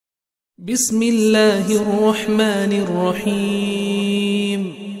بسم الله الرحمن الرحيم.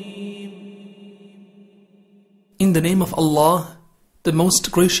 In the name of Allah, the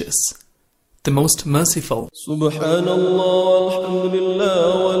most gracious, the most merciful. سبحان الله الحمد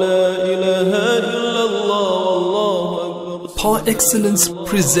لله ولا إله إلا الله والله أكبر. Par excellence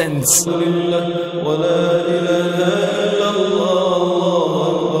presents ولا إله إلا الله والله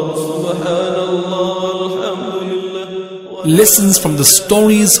أكبر. سبحان الله الحمد لله lessons from the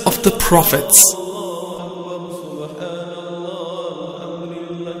stories of the prophets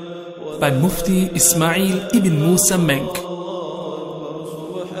by Mufti Ismail ibn Musa Menk.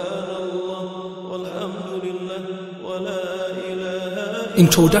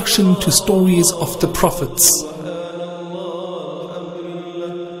 Introduction to stories of the prophets.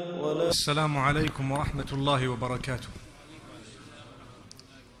 السلام عليكم ورحمة الله وبركاته.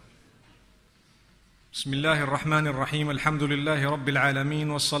 بسم الله الرحمن الرحيم. الحمد لله رب العالمين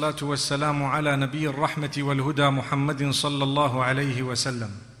والصلاة والسلام على نبي الرحمة والهدى محمد صلى الله عليه وسلم.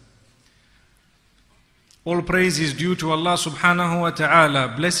 All praise is due to Allah subhanahu wa ta'ala.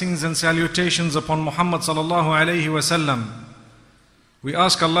 Blessings and salutations upon Muhammad sallallahu alayhi wa sallam. We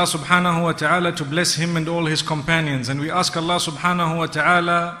ask Allah subhanahu wa ta'ala to bless him and all his companions, and we ask Allah subhanahu wa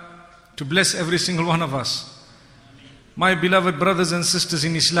ta'ala to bless every single one of us. My beloved brothers and sisters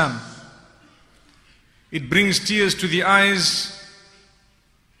in Islam, it brings tears to the eyes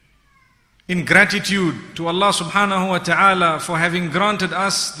in gratitude to Allah subhanahu wa ta'ala for having granted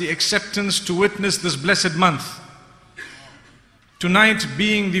us the acceptance to witness this blessed month. Tonight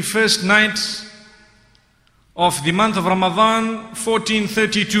being the first night of the month of Ramadan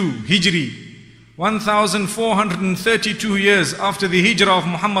 1432 Hijri, 1432 years after the Hijrah of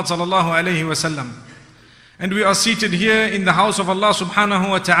Muhammad sallallahu alayhi wa sallam. And we are seated here in the house of Allah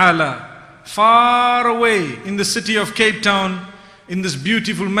subhanahu wa ta'ala, far away in the city of Cape Town, in this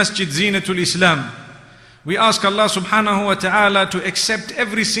beautiful Masjid Zinatul Islam. We ask Allah subhanahu wa ta'ala to accept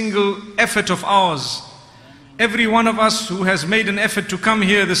every single effort of ours. Every one of us who has made an effort to come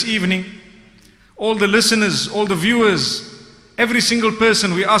here this evening, all the listeners, all the viewers, every single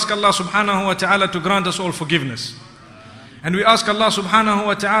person, we ask Allah subhanahu wa ta'ala to grant us all forgiveness. And we ask Allah subhanahu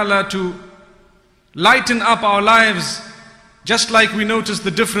wa ta'ala to lighten up our lives, just like we noticed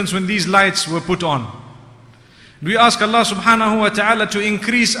the difference when these lights were put on. We ask Allah subhanahu wa ta'ala to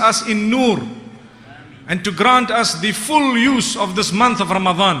increase us in nur and to grant us the full use of this month of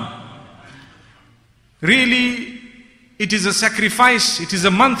Ramadan. Really, it is a sacrifice, it is a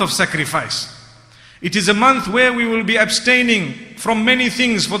month of sacrifice. It is a month where we will be abstaining from many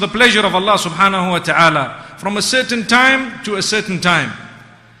things for the pleasure of Allah subhanahu wa ta'ala, from a certain time to a certain time.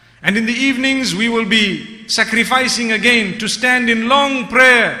 And in the evenings we will be sacrificing again to stand in long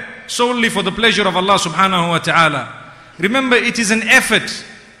prayer solely for the pleasure of Allah subhanahu wa ta'ala. Remember, it is an effort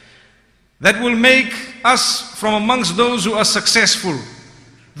that will make us from amongst those who are successful.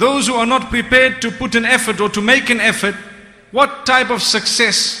 Those who are not prepared to put an effort or to make an effort, what type of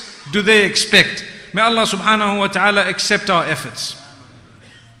success do they expect? May Allah subhanahu wa ta'ala accept our efforts.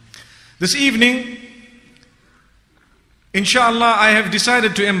 This evening, inshallah, I have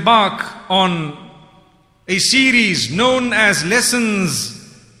decided to embark on a series known as Lessons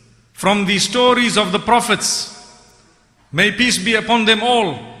from the Stories of the Prophets, may peace be upon them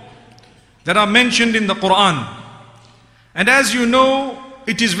all, that are mentioned in the Quran. And as you know,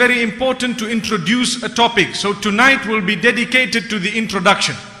 it is very important to introduce a topic. So tonight will be dedicated to the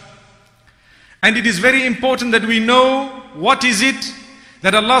introduction. And it is very important that we know what is it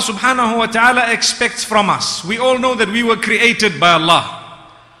that Allah subhanahu wa ta'ala expects from us. We all know that we were created by Allah.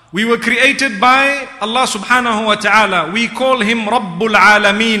 We were created by Allah subhanahu wa ta'ala. We call him Rabbul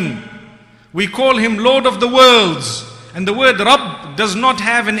Alameen. We call him Lord of the worlds. And the word Rabb does not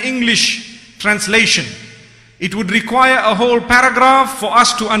have an English translation. It would require a whole paragraph for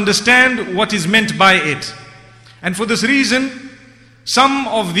us to understand what is meant by it. And for this reason, some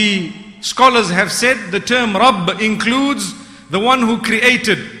of the scholars have said the term Rabb includes the one who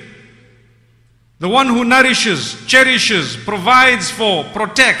created, the one who nourishes, cherishes, provides for,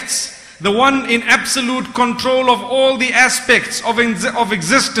 protects, the one in absolute control of all the aspects of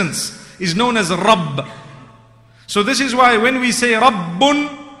existence is known as Rabb. So this is why when we say Rabbun,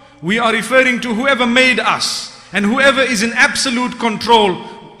 we are referring to whoever made us and whoever is in absolute control.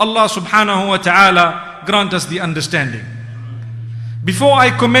 Allah subhanahu wa ta'ala grant us the understanding. Before I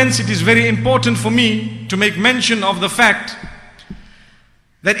commence, it is very important for me to make mention of the fact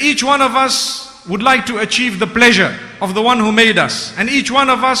that each one of us would like to achieve the pleasure of the one who made us, and each one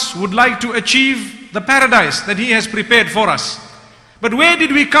of us would like to achieve the paradise that he has prepared for us. But where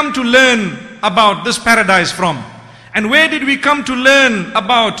did we come to learn about this paradise from? And where did we come to learn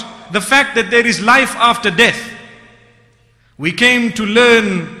about the fact that there is life after death. We came to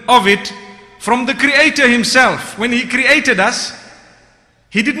learn of it from the Creator Himself. When He created us,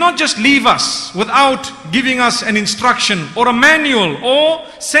 He did not just leave us without giving us an instruction or a manual or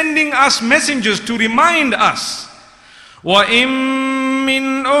sending us messengers to remind us. وَإِن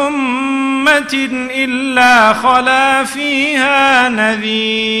مِّنْ أُمَّةٍ إِلَّا خَلَا فِيهَا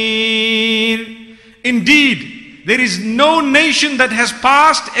نَذِيرٌ. Indeed, there is no nation that has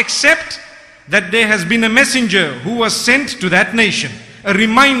passed except that there has been a messenger who was sent to that nation. A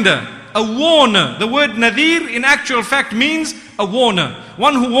reminder, a warner. The word Nadir in actual fact means a warner.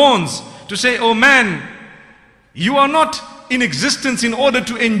 One who warns to say, oh man, you are not in existence in order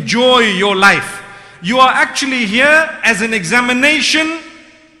to enjoy your life. You are actually here as an examination,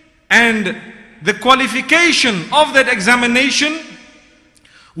 and the qualification of that examination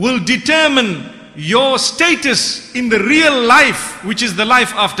will determine your status in the real life, which is the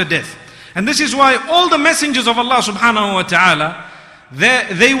life after death. And this is why all the messengers of Allah subhanahu wa ta'ala,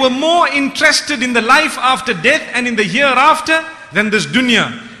 they were more interested in the life after death and in the hereafter than this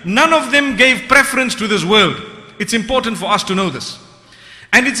dunya. None of them gave preference to this world. It's important for us to know this.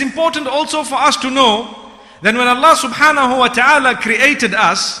 And it's important also for us to know that when Allah subhanahu wa ta'ala created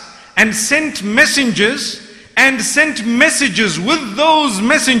us and sent messengers and sent messages with those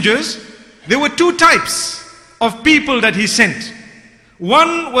messengers, there were two types of people that He sent.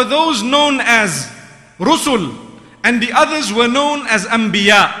 One were those known as Rusul, and the others were known as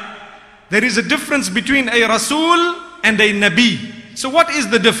Anbiya. There is a difference between a Rasul and a Nabi. So what is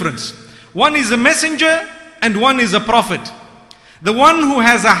the difference? One is a messenger and one is a prophet. The one who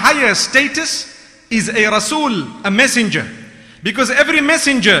has a higher status is a Rasul, a messenger. Because every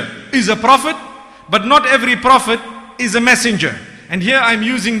messenger is a prophet, but not every prophet is a messenger. And here I'm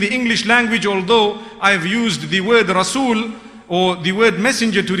using the English language, although I've used the word Rasul or the word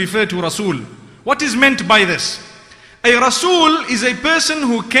messenger to refer to Rasul. What is meant by this? A Rasul is a person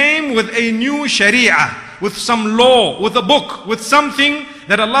who came with a new Sharia, with some law, with a book, with something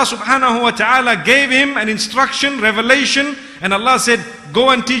that Allah subhanahu wa ta'ala gave him, an instruction, revelation, and Allah said, go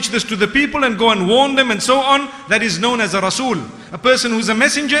and teach this to the people and go and warn them and so on. That is known as a Rasul. A person who's a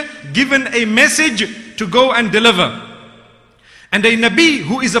messenger, given a message to go and deliver. And a Nabi,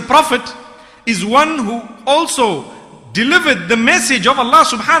 who is a prophet, is one who also delivered the message of Allah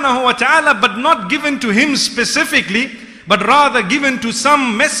subhanahu wa ta'ala, but not given to him specifically, but rather given to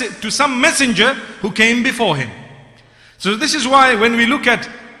some messenger who came before him. So this is why when we look at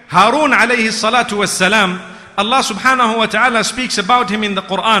Harun alayhi salatu was salam, Allah subhanahu wa ta'ala speaks about him in the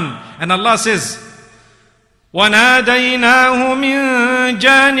Quran, and Allah says, وَنَادَيْنَاهُ مِنْ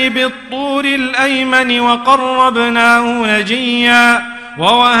جَانِبِ الطُّورِ الْأَيْمَنِ وَقَرَّبْنَاهُ نَجِيًّا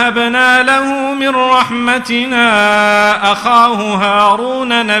وَوَهَبْنَا لَهُ مِنْ رَحْمَتِنَا أَخَاهُ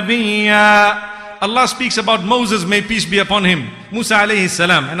هَارُونَ نَبِيًّا. Allah speaks about Moses, may peace be upon him, Musa alayhi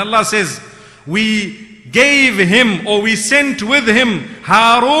salam, and Allah says, we gave him, or we sent with him,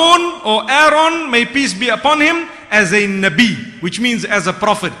 Harun or Aaron, may peace be upon him, as a Nabi, which means as a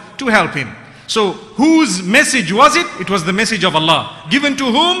prophet, to help him. So whose message was it? It was the message of Allah. Given to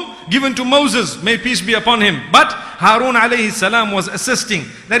whom? Given to Moses, may peace be upon him. But Harun alayhi salam was assisting.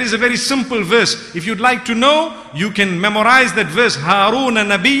 That is a very simple verse. If you'd like to know, you can memorize that verse, Harun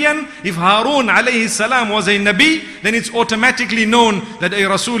Nabiyan. If Harun alayhi salam was a Nabi, then it's automatically known that a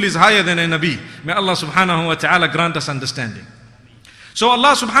Rasul is higher than a Nabi. May Allah subhanahu wa ta'ala grant us understanding. So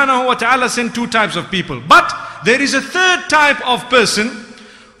Allah subhanahu wa ta'ala sent two types of people. But there is a third type of person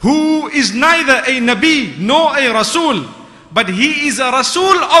who is neither a Nabi nor a Rasul, but he is a Rasul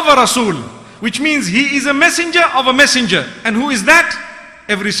of a Rasul, which means he is a messenger of a messenger. And who is that?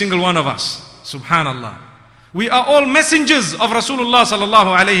 Every single one of us. Subhanallah. We are all messengers of Rasulullah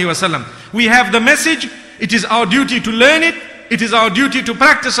sallallahu alayhi wasallam. We have the message. It is our duty to learn it. It is our duty to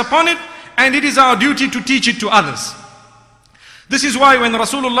practice upon it. And it is our duty to teach it to others. This is why when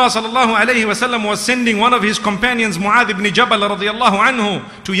Rasulullah sallallahu alayhi wasallam was sending one of his companions, Mu'adh ibn Jabal radiyallahu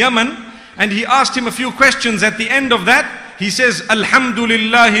anhu, to Yemen, and he asked him a few questions, at the end of that, he says,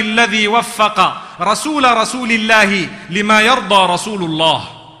 Alhamdulillahi alladhi waffaqa Rasula Rasulillahi lima yarda Rasulullah.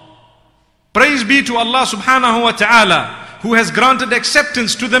 Praise be to Allah subhanahu wa ta'ala, who has granted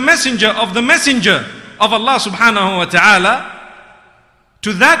acceptance to the messenger of Allah subhanahu wa ta'ala,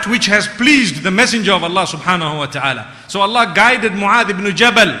 to that which has pleased the messenger of Allah subhanahu wa ta'ala. So Allah guided Mu'adh ibn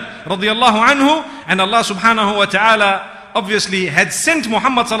Jabal radiyallahu anhu, and Allah subhanahu wa ta'ala obviously had sent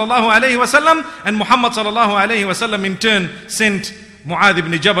Muhammad sallallahu alayhi wa sallam, and Muhammad sallallahu alayhi wa sallam in turn sent Mu'adh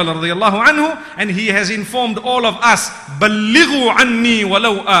ibn Jabal radiyallahu anhu, and he has informed all of us, بَلِّغُوا عَنِّي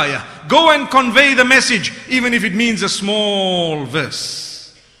وَلَوْ آيَةً. Go and convey the message, even if it means a small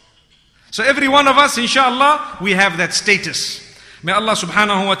verse. So every one of us, inshallah, we have that status. May Allah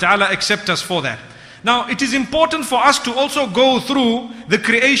subhanahu wa ta'ala accept us for that. Now, it is important for us to also go through the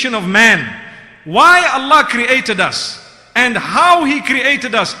creation of man. Why Allah created us and how He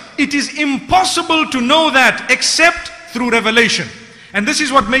created us. It is impossible to know that except through revelation. And this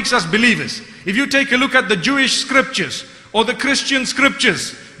is what makes us believers. If you take a look at the Jewish scriptures or the Christian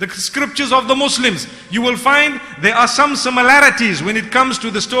scriptures, the scriptures of the Muslims, you will find there are some similarities when it comes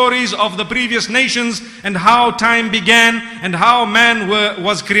to the stories of the previous nations and how time began and how man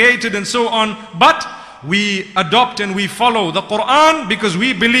was created and so on. But we adopt and we follow the Quran because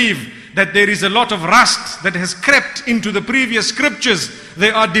we believe that there is a lot of rust that has crept into the previous scriptures. They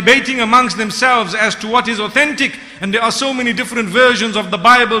are debating amongst themselves as to what is authentic, and there are so many different versions of the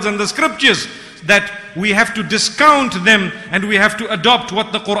Bibles and the scriptures that we have to discount them and we have to adopt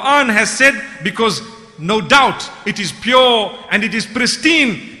what the Quran has said, because no doubt it is pure and it is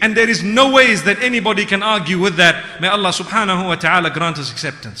pristine and there is no ways that anybody can argue with that. May Allah subhanahu wa ta'ala grant us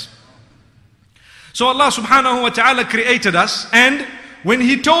acceptance. So Allah subhanahu wa ta'ala created us, and when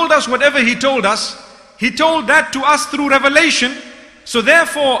He told us whatever He told us, He told that to us through revelation. So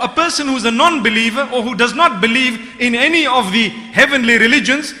therefore, a person who is a non-believer or who does not believe in any of the heavenly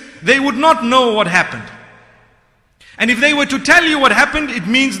religions, they would not know what happened. And if they were to tell you what happened, it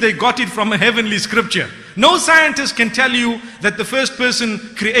means they got it from a heavenly scripture. No scientist can tell you that the first person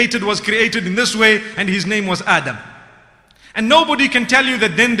created was created in this way and his name was Adam. And nobody can tell you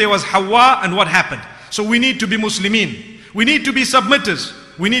that then there was Hawa and what happened. So we need to be Muslimin. We need to be submitters.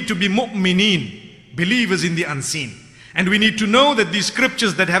 We need to be mu'mineen, believers in the unseen. And we need to know that these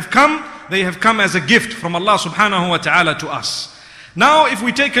scriptures that have come, they have come as a gift from Allah subhanahu wa ta'ala to us. Now if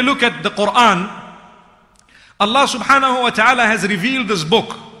we take a look at the Quran, Allah subhanahu wa ta'ala has revealed this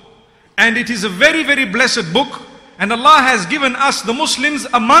book. And it is a very, very blessed book. And Allah has given us, the Muslims,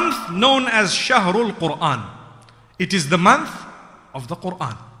 a month known as Shahrul Quran. It is the month of the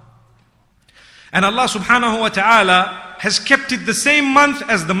Quran. And Allah subhanahu wa ta'ala has kept it the same month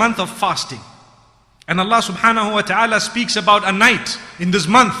as the month of fasting. And Allah subhanahu wa ta'ala speaks about a night in this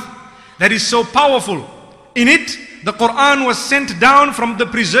month that is so powerful. In it, the Quran was sent down from the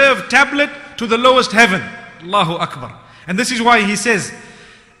preserved tablet to the lowest heaven. Allahu Akbar. And this is why He says,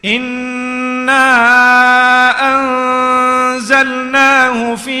 Inna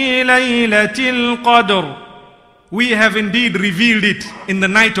anzalnahu fi laylatil qadr. We have indeed revealed it in the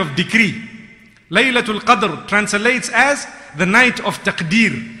night of decree. Laylatul Qadr translates as the night of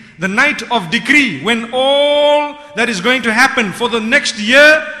taqdeer, the night of decree, when all that is going to happen for the next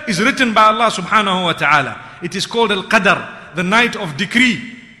year is written by Allah subhanahu wa ta'ala. It is called Al-Qadr, the night of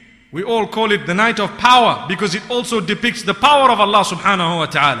decree. We all call it the night of power because it also depicts the power of Allah subhanahu wa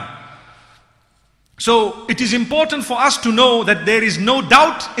ta'ala. So it is important for us to know that there is no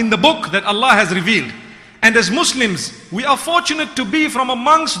doubt in the book that Allah has revealed. And as Muslims, we are fortunate to be from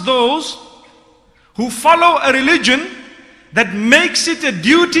amongst those who follow a religion that makes it a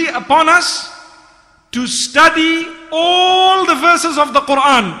duty upon us to study all the verses of the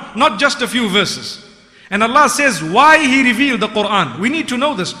Quran, not just a few verses. And Allah says why He revealed the Quran. We need to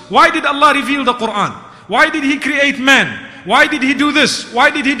know this. Why did Allah reveal the Quran? Why did He create man? Why did He do this?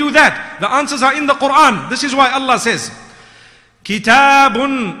 Why did He do that? The answers are in the Quran. This is why Allah says,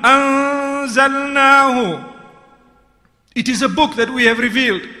 Kitabun anzalnahu. It is a book that we have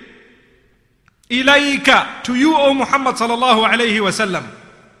revealed. Ilayka, to you, O Muhammad sallallahu alayhi wa sallam.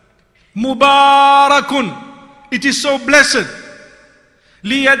 Mubarakun, it is so blessed.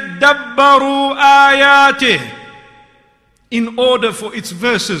 Liyadabbaru ayatih, in order for its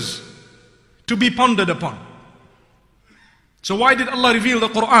verses to be pondered upon. So why did Allah reveal the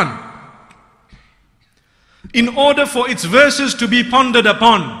Quran? In order for its verses to be pondered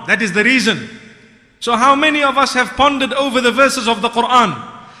upon. That is the reason. So how many of us have pondered over the verses of the Quran?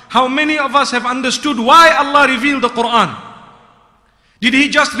 How many of us have understood why Allah revealed the Quran? Did He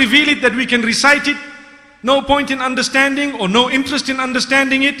just reveal it that we can recite it? No point in understanding or no interest in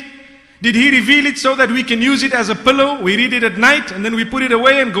understanding it? Did He reveal it so that we can use it as a pillow? We read it at night and then we put it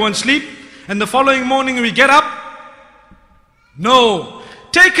away and go and sleep, and the following morning we get up? No.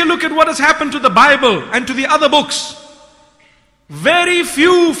 Take a look at what has happened to the Bible and to the other books. Very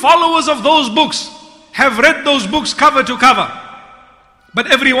few followers of those books have read those books cover to cover. But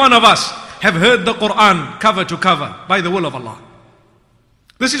every one of us have heard the Quran cover to cover by the will of Allah.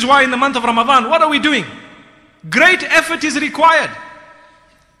 This is why in the month of Ramadan, what are we doing? Great effort is required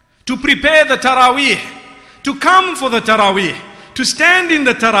to prepare the Taraweeh, to come for the Taraweeh, to stand in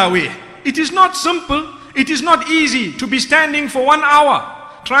the Taraweeh. It is not simple, it is not easy to be standing for 1 hour,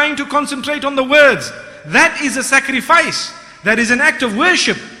 trying to concentrate on the words. That is a sacrifice, that is an act of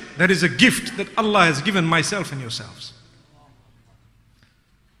worship. that is a gift that Allah has given myself and yourselves.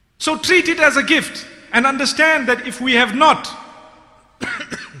 So treat it as a gift and understand that if we have not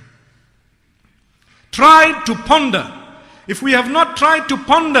tried to ponder, if we have not tried to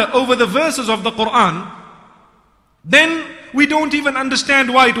ponder over the verses of the Quran, then we don't even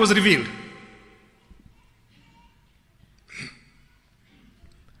understand why it was revealed.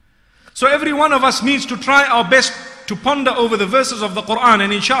 So every one of us needs to try our best to ponder over the verses of the Quran,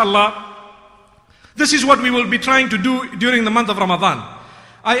 and inshallah, this is what we will be trying to do during the month of Ramadan.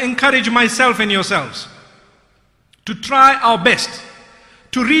 I encourage myself and yourselves to try our best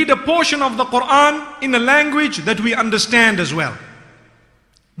to read a portion of the Quran in a language that we understand as well.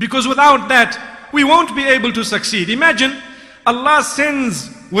 Because without that, we won't be able to succeed. Imagine Allah sends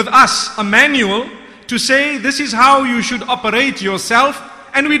with us a manual to say this is how you should operate yourself,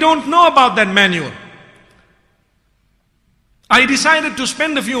 and we don't know about that manual. I decided to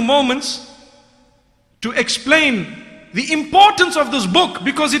spend a few moments to explain the importance of this book,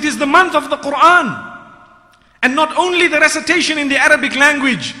 because it is the month of the Quran. And not only the recitation in the Arabic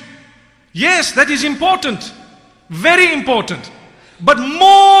language. Yes, that is important. Very important. But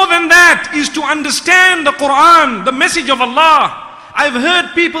more than that is to understand the Quran, the message of Allah. I've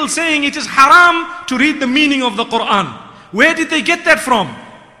heard people saying it is haram to read the meaning of the Quran. Where did they get that from?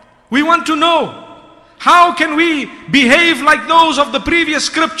 We want to know. How can we behave like those of the previous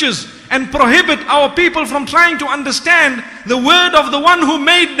scriptures and prohibit our people from trying to understand the word of the one who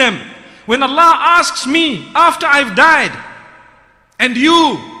made them? When Allah asks me after I've died and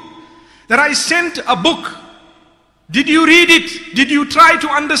you that I sent a book, did you read it? Did you try to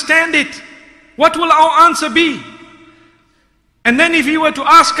understand it? What will our answer be? And then if He were to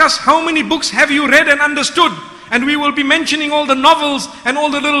ask us, how many books have you read and understood? And we will be mentioning all the novels and all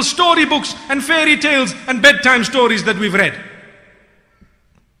the little story books and fairy tales and bedtime stories that we've read.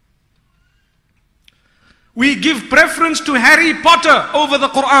 We give preference to Harry Potter over the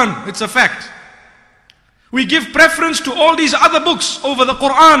Quran. It's a fact. We give preference to all these other books over the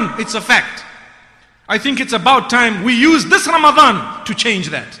Quran. It's a fact. I think it's about time we use this Ramadan to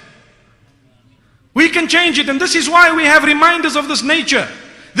change that. We can change it, and this is why we have reminders of this nature.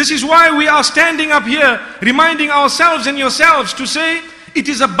 This is why we are standing up here reminding ourselves and yourselves to say, it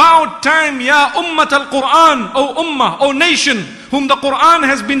is about time, Ya Ummat al-Quran, O Ummah, O nation, whom the Quran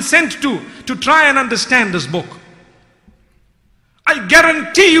has been sent to try and understand this book. I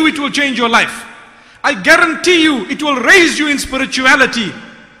guarantee you it will change your life. I guarantee you it will raise you in spirituality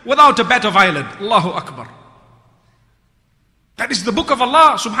without a bat of eyelid. Allahu Akbar. That is the book of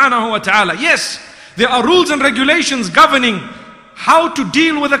Allah subhanahu wa ta'ala. Yes, there are rules and regulations governing how to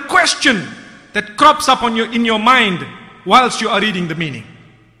deal with a question that crops up in your mind whilst you are reading the meaning.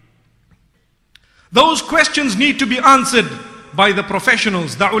 Those questions need to be answered by the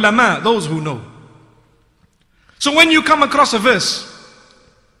professionals, the ulama, those who know. So when you come across a verse,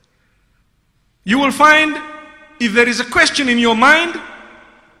 you will find if there is a question in your mind,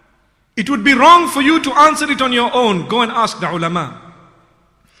 it would be wrong for you to answer it on your own. Go and ask the ulama.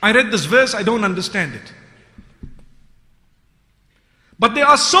 I read this verse, I don't understand it. But there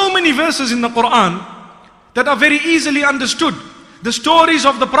are so many verses in the Quran that are very easily understood. The stories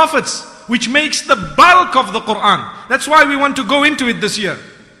of the prophets, which makes the bulk of the Quran. That's why we want to go into it this year.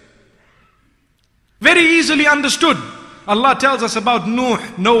 Very easily understood. Allah tells us about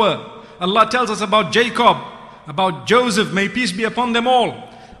Noah. Allah tells us about Jacob, about Joseph, may peace be upon them all.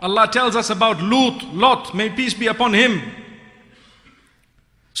 Allah tells us about Lot, may peace be upon him.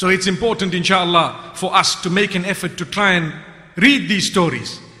 So it's important, inshallah, for us to make an effort to try and read these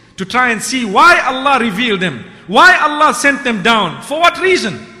stories, to try and see why Allah revealed them, why Allah sent them down, for what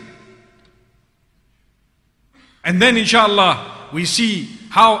reason. And then inshallah we see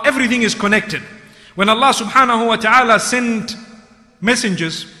how everything is connected. When Allah subhanahu wa ta'ala sent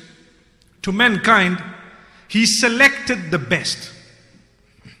messengers to mankind, He selected the best.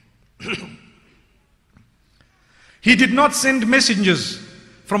 He did not send messengers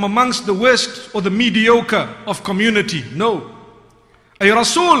from amongst the worst or the mediocre of community. No. A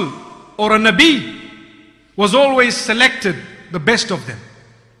Rasul or a Nabi was always selected, the best of them.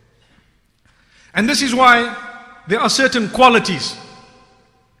 And this is why there are certain qualities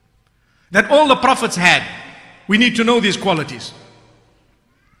that all the prophets had. We need to know these qualities.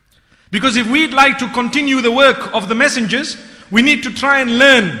 Because if we'd like to continue the work of the messengers, we need to try and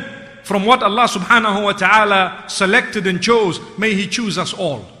learn from what Allah subhanahu wa ta'ala selected and chose. May He choose us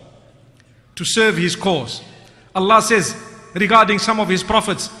all to serve His cause. Allah says regarding some of His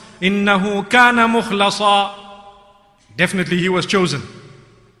prophets, إِنَّهُ كَانَ مُخْلَصًا. Definitely he was chosen.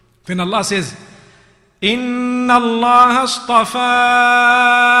 Then Allah says, إِنَّ اللَّهَ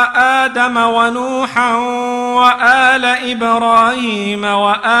اصْطَفَى آدم ونوحا وآل إبراهيم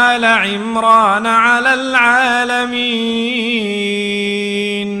وآل عمران على العالمين.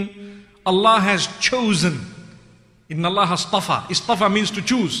 Allah has chosen. Inna Allah astafa. Istafa means to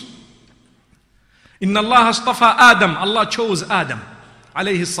choose. Inna Allah astafa Adam. Allah chose Adam.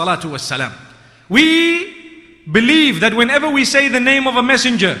 Alayhi salatu wassalam. We believe that whenever we say the name of a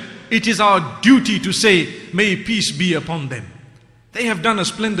messenger, it is our duty to say, may peace be upon them. They have done a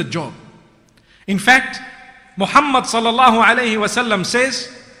splendid job. In fact, Muhammad sallallahu alayhi wasallam says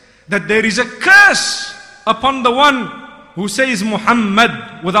that there is a curse upon the one who says Muhammad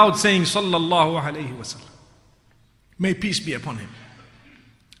without saying sallallahu alayhi wasallam. May peace be upon him.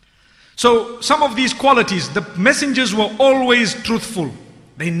 So some of these qualities, the messengers were always truthful.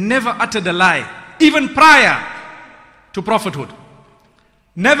 They never uttered a lie, even prior to prophethood.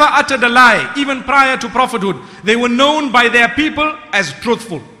 Never uttered a lie, even prior to prophethood. They were known by their people as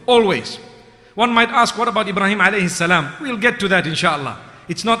truthful, always. One might ask, what about Ibrahim alayhi salam? We'll get to that inshallah.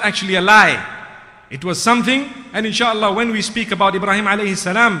 It's not actually a lie. It was something, and inshallah when we speak about Ibrahim alayhi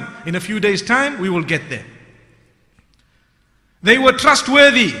salam in a few days' time, we will get there. They were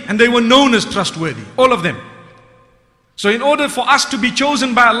trustworthy and they were known as trustworthy, all of them. So in order for us to be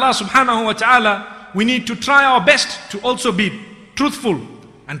chosen by Allah subhanahu wa ta'ala, we need to try our best to also be truthful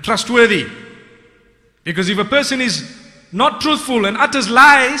and trustworthy. Because if a person is not truthful and utters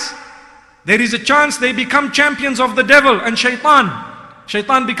lies, there is a chance they become champions of the devil and shaitan.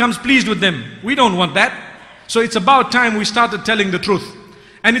 Shaitan becomes pleased with them. We don't want that. So it's about time we started telling the truth.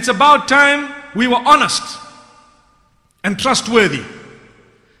 And it's about time we were honest and trustworthy.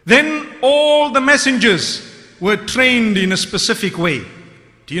 Then all the messengers were trained in a specific way.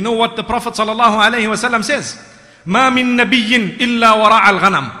 Do you know what the Prophet ﷺ says? مَا مِن نَبِيٍّ إِلَّا وَرَعَ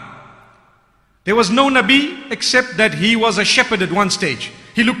الْغَنَمِ. There was no Nabi except that he was a shepherd at one stage.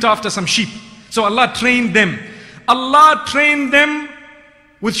 He looked after some sheep. So Allah trained them. Allah trained them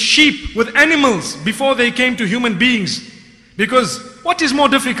with sheep, with animals, before they came to human beings. Because what is more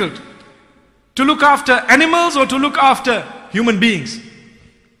difficult? To look after animals or to look after human beings?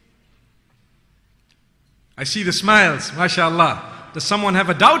 I see the smiles, mashallah. Does someone have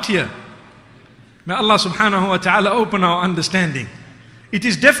a doubt here? May Allah subhanahu wa ta'ala open our understanding. It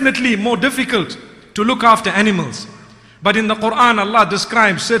is definitely more difficult to look after animals. But in the Quran, Allah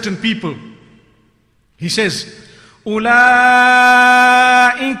describes certain people. He says, أُولَٰئِكَ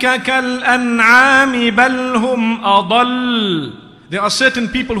كَالْأَنْعَامِ بَلْ هُمْ أَضَلُّ. There are certain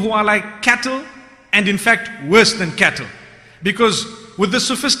people who are like cattle, and in fact worse than cattle. Because with the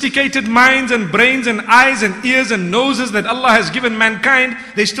sophisticated minds and brains and eyes and ears and noses that Allah has given mankind,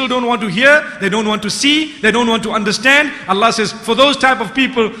 they still don't want to hear, they don't want to see, they don't want to understand. Allah says, for those type of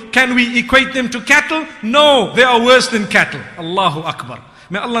people, can we equate them to cattle? No, they are worse than cattle. Allahu Akbar.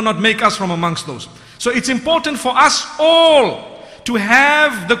 May Allah not make us from amongst those. So it's important for us all to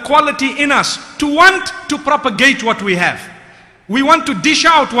have the quality in us, to want to propagate what we have. We want to dish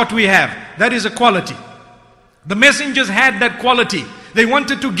out what we have. That is a quality. The messengers had that quality. They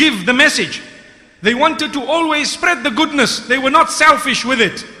wanted to give the message. They wanted to always spread the goodness. They were not selfish with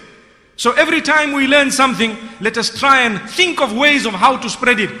it. So every time we learn something, let us try and think of ways of how to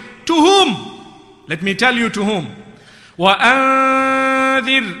spread it. To whom? Let me tell you to whom.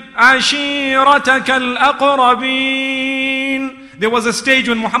 وَأَنذِرْ عَشِيرَتَكَ الْأَقْرَبِينَ. There was a stage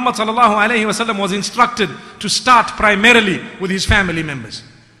when Muhammad sallallahu alayhi wasallam was instructed to start primarily with his family members.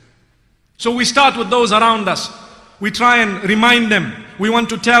 So we start with those around us. We try and remind them. We want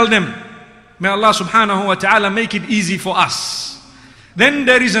to tell them. May Allah subhanahu wa ta'ala make it easy for us. Then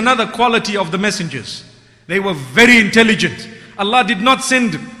there is another quality of the messengers. They were very intelligent. Allah did not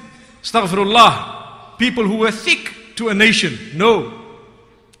send, astaghfirullah, people who were thick to a nation. No.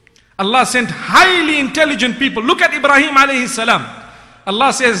 Allah sent highly intelligent people. Look at Ibrahim alayhi salam.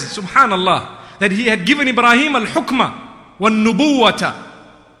 Allah says, subhanallah, that he had given Ibrahim al-hukma wa-nubuwata.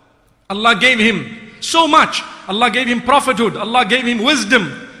 Allah gave him so much. Allah gave him prophethood. Allah gave him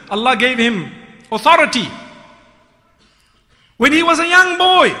wisdom. Allah gave him authority. When he was a young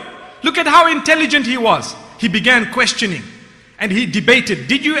boy, look at how intelligent he was. He began questioning and he debated.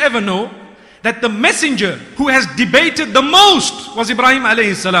 Did you ever know that the messenger who has debated the most was Ibrahim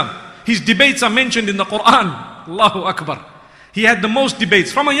alayhi salam? His debates are mentioned in the Quran. Allahu Akbar. He had the most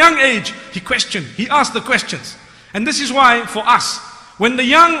debates. From a young age, he questioned. He asked the questions. And this is why for us, when the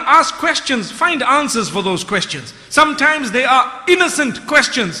young ask questions, find answers for those questions. Sometimes they are innocent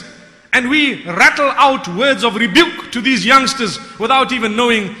questions. And we rattle out words of rebuke to these youngsters without even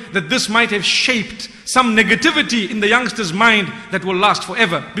knowing that this might have shaped some negativity in the youngster's mind that will last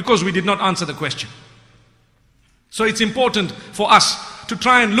forever because we did not answer the question. So it's important for us to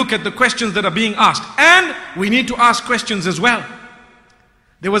try and look at the questions that are being asked. And we need to ask questions as well.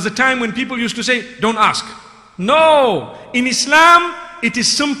 There was a time when people used to say, don't ask. No, in Islam, it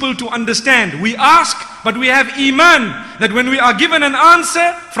is simple to understand. We ask, but we have iman, that when we are given an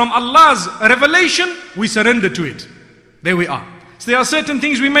answer from Allah's revelation, we surrender to it. There we are. So there are certain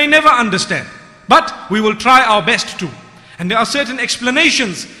things we may never understand, but we will try our best to. And there are certain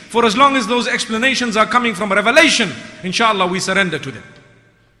explanations, for as long as those explanations are coming from revelation, inshallah we surrender to them.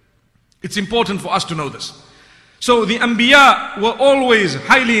 It's important for us to know this. So the Anbiya were always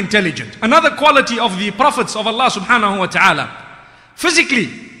highly intelligent. Another quality of the prophets of Allah subhanahu wa ta'ala,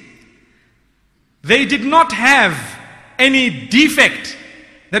 physically, they did not have any defect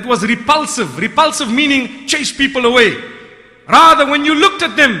that was repulsive. Repulsive meaning chase people away. Rather, when you looked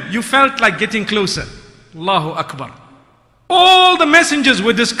at them, you felt like getting closer. Allahu Akbar. All the messengers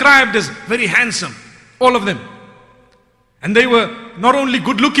were described as very handsome. All of them. And they were not only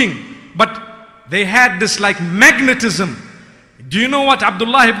good looking, but they had this like magnetism. Do you know what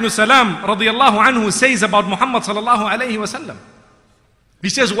Abdullah ibn Salam radiyallahu anhu says about Muhammad sallallahu alayhi wa sallam? He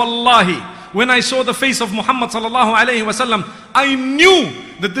says, Wallahi, when I saw the face of Muhammad sallallahu alayhi wa sallam, I knew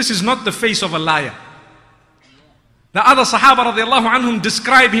that this is not the face of a liar. The other Sahaba radiallahu anhum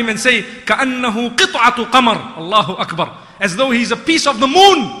describe him and say, كَأَنَّهُ قِطْعَةُ قَمَرٍ Allahu Akbar. As though he's a piece of the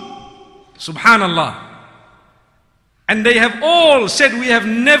moon. Subhanallah. And they have all said, we have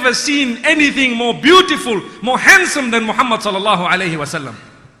never seen anything more beautiful, more handsome than Muhammad sallallahu alayhi wa sallam.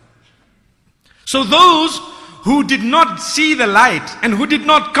 So those who did not see the light and who did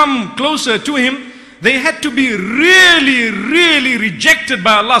not come closer to him, they had to be really, really rejected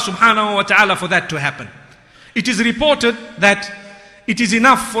by Allah subhanahu wa ta'ala for that to happen. It is reported that it is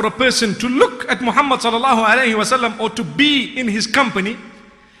enough for a person to look at Muhammad sallallahu alayhi wa sallam or to be in his company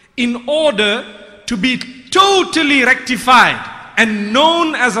in order to be totally rectified and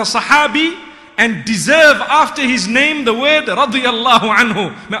known as a Sahabi and deserve after his name the word radiyallahu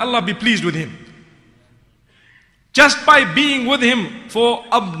anhu. May Allah be pleased with him. Just by being with him for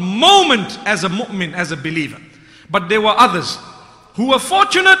a moment as a mu'min, as a believer. But there were others who were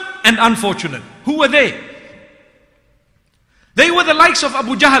fortunate and unfortunate. Who were they? They were the likes of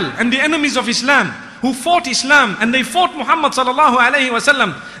Abu Jahl and the enemies of Islam who fought Islam and they fought Muhammad sallallahu alayhi wa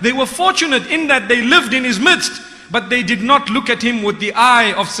sallam. They were fortunate in that they lived in his midst, but they did not look at him with the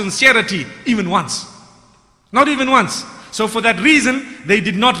eye of sincerity even once. Not even once. So for that reason, they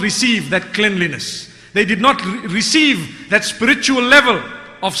did not receive that cleanliness. They did not receive that spiritual level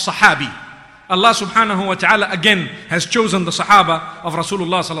of Sahabi. Allah subhanahu wa ta'ala again has chosen the Sahaba of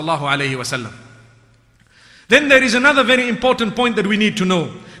Rasulullah sallallahu alayhi wa sallam. Then there is another very important point that we need to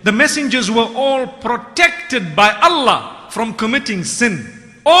know. The messengers were all protected by Allah from committing sin.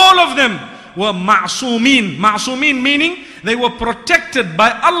 All of them were ma'soomeen. Ma'soomeen meaning they were protected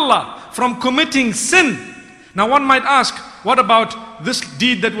by Allah from committing sin. Now one might ask, what about this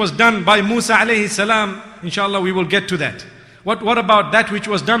deed that was done by Musa alayhi salam? Inshallah we will get to that. What about that which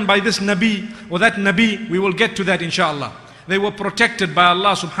was done by this Nabi or that Nabi? We will get to that inshallah. They were protected by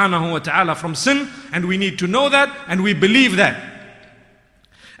Allah subhanahu wa ta'ala from sin, and we need to know that and we believe that.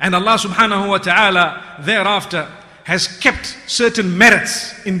 And Allah subhanahu wa ta'ala thereafter has kept certain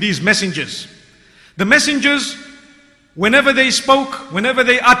merits in these messengers. The messengers, whenever they spoke, whenever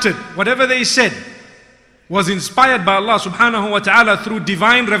they uttered, whatever they said, was inspired by Allah subhanahu wa ta'ala through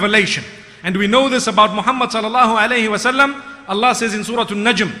divine revelation. And we know this about Muhammad sallallahu alayhi wa sallam. Allah says in Surah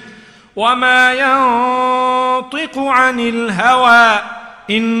An-Najm, وَمَا يَنطِقُ عَنِ الْهَوَىٰ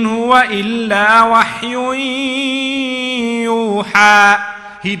إِنْ هُوَ إِلَّا وَحْيٌ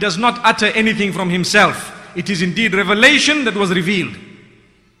يُوحَىٰ. He does not utter anything from himself. It is indeed revelation that was revealed.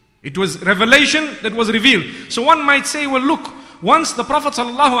 It was revelation that was revealed. So one might say, well look, once the Prophet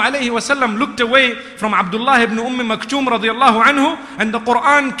ﷺ looked away from Abdullah ibn Maktoum radiallahu anhu, and the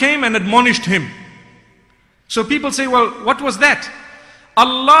Quran came and admonished him. So people say, well, what was that?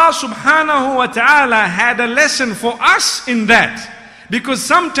 Allah subhanahu wa ta'ala had a lesson for us in that. Because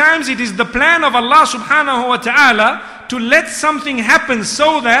sometimes it is the plan of Allah subhanahu wa ta'ala to let something happen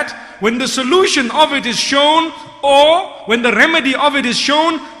so that when the solution of it is shown or when the remedy of it is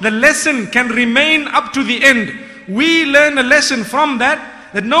shown, the lesson can remain up to the end. We learn a lesson from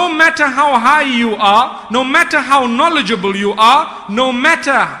that, that no matter how high you are, no matter how knowledgeable you are, no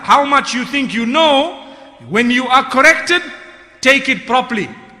matter how much you think you know, when you are corrected, take it properly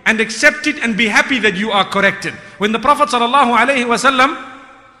and accept it and be happy that you are corrected. When the Prophet ﷺ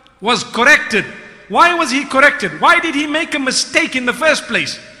was corrected, why was he corrected? Why did he make a mistake in the first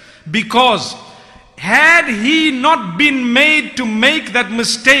place? Because had he not been made to make that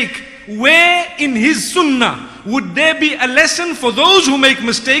mistake, where in his sunnah, would there be a lesson for those who make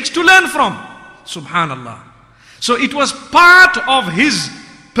mistakes to learn from? Subhanallah. So it was part of his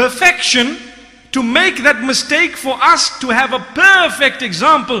perfection to make that mistake for us to have a perfect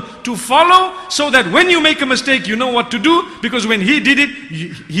example to follow, so that when you make a mistake, you know what to do, because when he did it,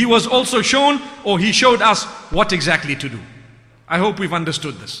 he was also shown, or he showed us what exactly to do. I hope we've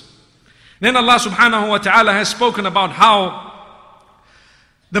understood this. Then Allah subhanahu wa ta'ala has spoken about how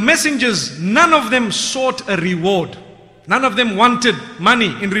the messengers, none of them sought a reward. None of them wanted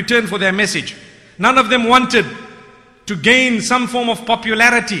money in return for their message. None of them wanted to gain some form of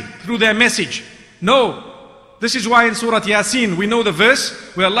popularity through their message. No. This is why in Surah Yasin we know the verse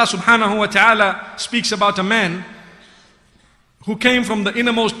where Allah subhanahu wa ta'ala speaks about a man who came from the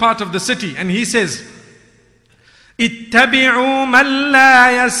innermost part of the city, and he says, اتبعوا من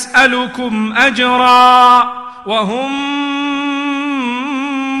لا يسألكم أجرا وهم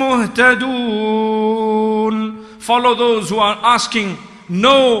مهتدون. Follow those who are asking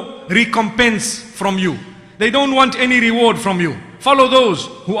no recompense from you. They don't want any reward from you. Follow those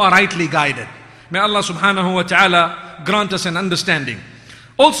who are rightly guided. May Allah subhanahu wa ta'ala grant us an understanding.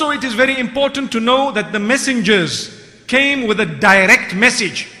 Also, it is very important to know that the messengers came with a direct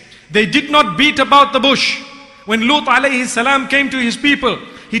message. They did not beat about the bush. When Lut alayhi salam came to his people,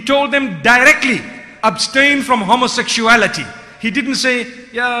 he told them directly, abstain from homosexuality. He didn't say,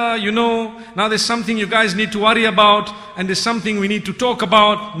 yeah, you know, now there's something you guys need to worry about, and there's something we need to talk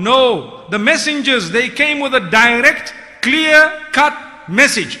about. No, the messengers, they came with a direct, clear-cut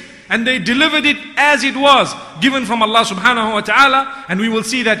message. And they delivered it as it was, given from Allah subhanahu wa ta'ala, and we will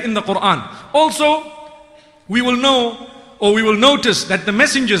see that in the Quran. Also, we will know, or we will notice that the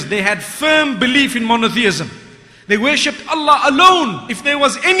messengers, they had firm belief in monotheism. They worshipped Allah alone. If there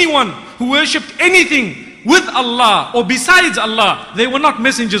was anyone who worshipped anything with Allah or besides Allah, they were not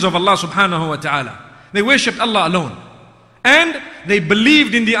messengers of Allah subhanahu wa ta'ala. They worshipped Allah alone. And they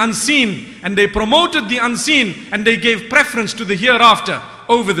believed in the unseen, and they promoted the unseen, and they gave preference to the hereafter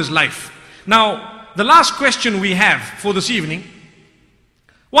over this life. Now, the last question we have for this evening: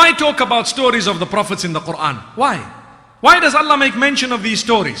 why talk about stories of the prophets in the Quran? Why? Why does Allah make mention of these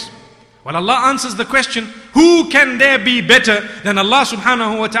stories? Well, Allah answers the question, who can there be better than Allah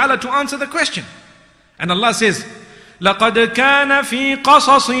subhanahu wa ta'ala to answer the question? And Allah says, لَقَدْ كَانَ فِي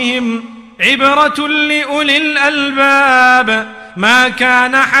قَصَصِهِمْ عِبْرَةٌ لِأُولِي الْأَلْبَابِ مَا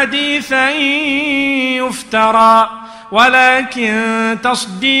كَانَ حَدِيثًا يُفْتَرَى ولكن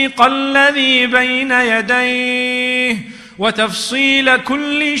تصديق الذي بين يديه وتفصيل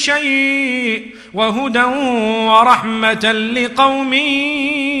كل شيء وهدى ورحمة لقوم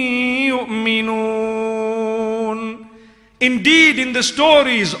يؤمنون. Indeed, in the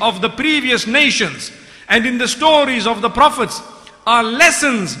stories of the previous nations and in the stories of the prophets are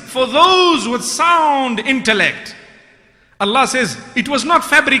lessons for those with sound intellect. Allah says, it was not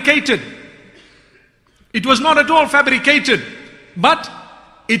fabricated. It was not at all fabricated, but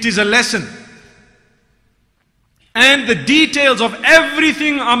it is a lesson. And the details of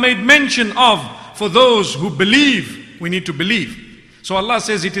everything are made mention of for those who believe. We need to believe. So Allah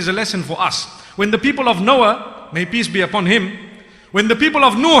says it is a lesson for us. When the people of Noah, may peace be upon him, when the people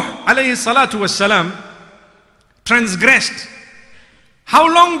of Nuh alayhi salatu wassalam transgressed, how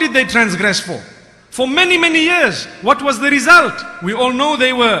long did they transgress for? For many, many years. What was the result? We all know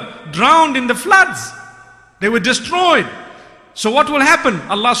they were drowned in the floods. They were destroyed. So what will happen?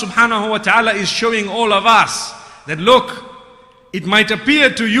 Allah subhanahu wa ta'ala is showing all of us that look, it might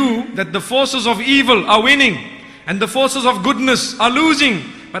appear to you that the forces of evil are winning and the forces of goodness are losing.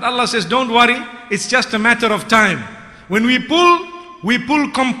 But Allah says, don't worry, it's just a matter of time. When we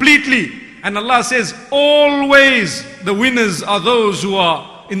pull completely. And Allah says, always the winners are those who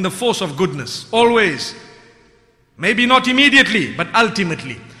are in the force of goodness. Always. Maybe not immediately, but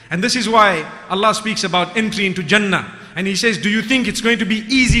ultimately. And this is why Allah speaks about entry into Jannah. And He says, do you think it's going to be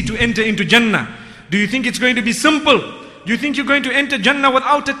easy to enter into Jannah? Do you think it's going to be simple? Do you think you're going to enter Jannah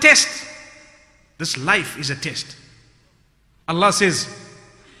without a test? This life is a test. Allah says,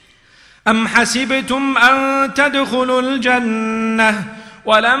 أَمْ حَسِبْتُمْ أَن تَدْخُلُوا الْجَنَّةِ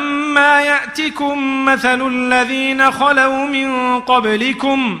وَلَمَّا يَأْتِكُمْ مَثَلُ الَّذِينَ خَلَوْا مِن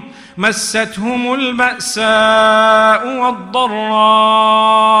قَبْلِكُمْ مستهم البأساء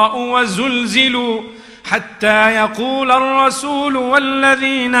والضراء وزلزلوا حتى يقول الرسول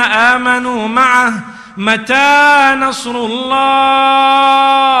والذين آمنوا معه متى نصر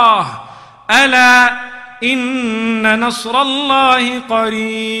الله ألا إن نصر الله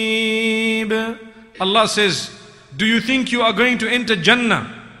قريب. Allah says, do you think you are going to enter Jannah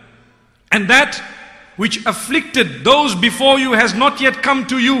and that which afflicted those before you has not yet come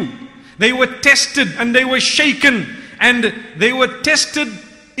to you? They were tested and they were shaken, and they were tested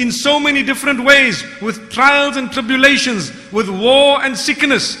in so many different ways, with trials and tribulations, with war and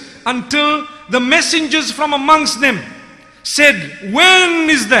sickness, until the messengers from amongst them said, when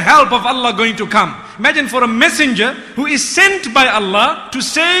is the help of Allah going to come? Imagine for a messenger who is sent by Allah to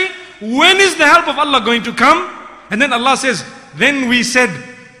say, when is the help of Allah going to come? And then Allah says, then we said,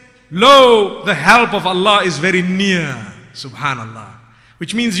 lo, the help of Allah is very near. Subhanallah.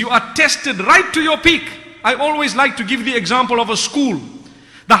 Which means you are tested right to your peak. I always like to give the example of a school.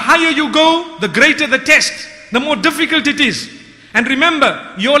 The higher you go, the greater the test, the more difficult it is. And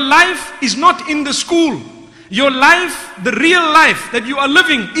remember, your life is not in the school. Your life, the real life that you are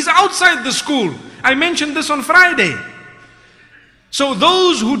living, is outside the school. I mentioned this on Friday. So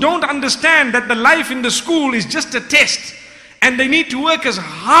those who don't understand that the life in the school is just a test, and they need to work as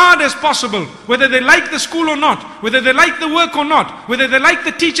hard as possible, whether they like the school or not, whether they like the work or not, whether they like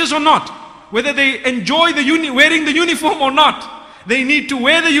the teachers or not, whether they enjoy wearing the uniform or not. They need to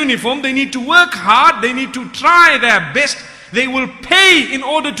wear the uniform, they need to work hard, they need to try their best. They will pay in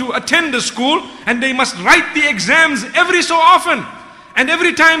order to attend the school, and they must write the exams every so often. And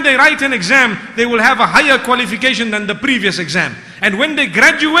every time they write an exam, they will have a higher qualification than the previous exam. And when they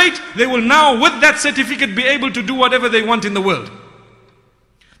graduate, they will now, with that certificate, be able to do whatever they want in the world.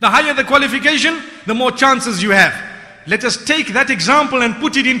 The higher the qualification, the more chances you have. Let us take that example and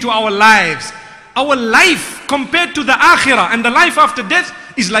put it into our lives. Our life compared to the akhirah and the life after death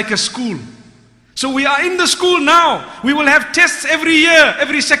is like a school. So we are in the school now. We will have tests every year,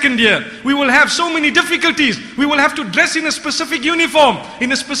 every second year. We will have so many difficulties. We will have to dress in a specific uniform,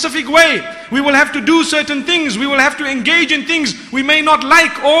 in a specific way. We will have to do certain things. We will have to engage in things we may not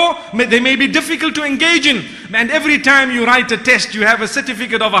like, or they may be difficult to engage in. And every time you write a test, you have a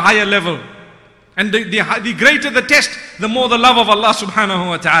certificate of a higher level. And the greater the test, the more the love of Allah subhanahu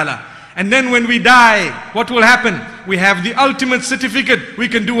wa ta'ala. And then when we die, what will happen? We have the ultimate certificate. We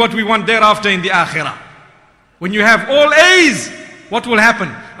can do what we want thereafter in the akhirah. When you have all A's, what will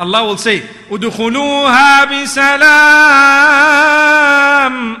happen? Allah will say, "Udkhuluha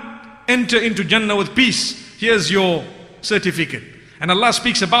bisalam." Enter into Jannah with peace. Here's your certificate. And Allah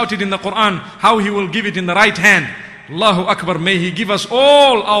speaks about it in the Quran, how He will give it in the right hand. Allahu Akbar, may He give us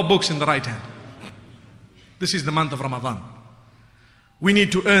all our books in the right hand. This is the month of Ramadan. We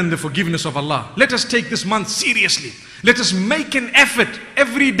need to earn the forgiveness of Allah. Let us take this month seriously. Let us make an effort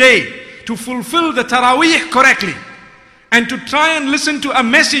every day to fulfill the Taraweeh correctly, and to try and listen to a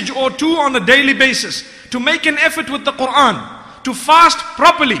message or two on a daily basis, to make an effort with the Quran, to fast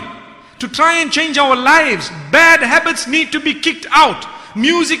properly, to try and change our lives. Bad habits need to be kicked out.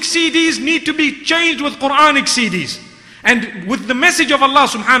 Music CDs need to be changed with Quranic CDs. And with the message of Allah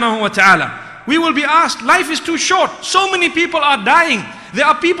subhanahu wa ta'ala, we will be asked, life is too short. So many people are dying. There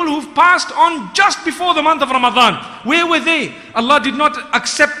are people who've passed on just before the month of Ramadan. Where were they? Allah did not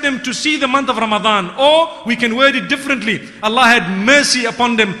accept them to see the month of Ramadan. Or we can word it differently. Allah had mercy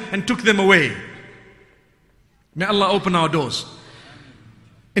upon them and took them away. May Allah open our doors.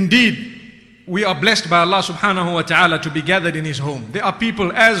 Indeed, we are blessed by Allah subhanahu wa ta'ala to be gathered in His home. There are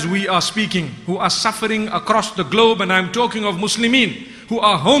people, as we are speaking, who are suffering across the globe, and I'm talking of Muslimin, who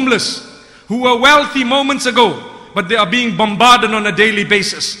are homeless, who were wealthy moments ago, but they are being bombarded on a daily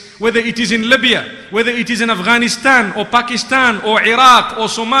basis. Whether it is in Libya, whether it is in Afghanistan or Pakistan or Iraq or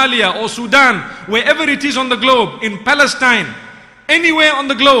Somalia or Sudan, wherever it is on the globe, in Palestine, anywhere on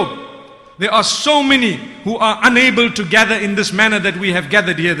the globe, there are so many who are unable to gather in this manner that we have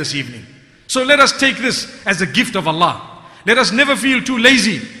gathered here this evening. So let us take this as a gift of Allah. Let us never feel too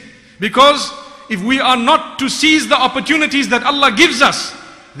lazy, because if we are not to seize the opportunities that Allah gives us,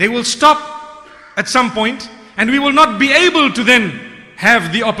 they will stop at some point, and we will not be able to then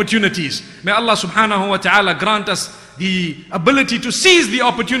have the opportunities. May Allah subhanahu wa ta'ala grant us the ability to seize the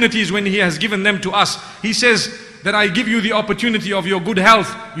opportunities when He has given them to us. He says that I give you the opportunity of your good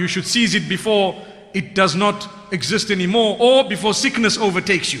health. You should seize it before it does not exist anymore, or before sickness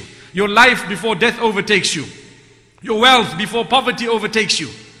overtakes you. Your life before death overtakes you. Your wealth before poverty overtakes you.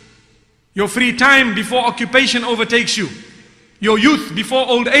 Your free time before occupation overtakes you. Your youth before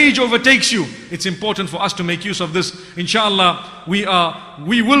old age overtakes you. It's important for us to make use of this. Inshallah,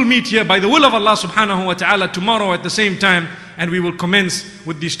 we will meet here by the will of Allah subhanahu wa ta'ala tomorrow at the same time, and we will commence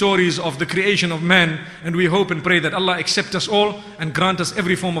with the stories of the creation of man. And we hope and pray that Allah accept us all and grant us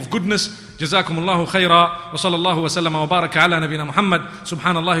every form of goodness. Jazakumullahu khaira wa sallallahu wa sallam wa baraka ala nabina Muhammad.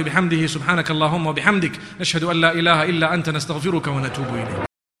 Subhanallahi bihamdihi, subhanakallahumma wa bihamdik. Nashhadu an la ilaha illa anta nastaghfiruka wa natubu ilayk.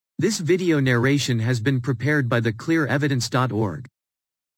 This video narration has been prepared by theclearevidence.org.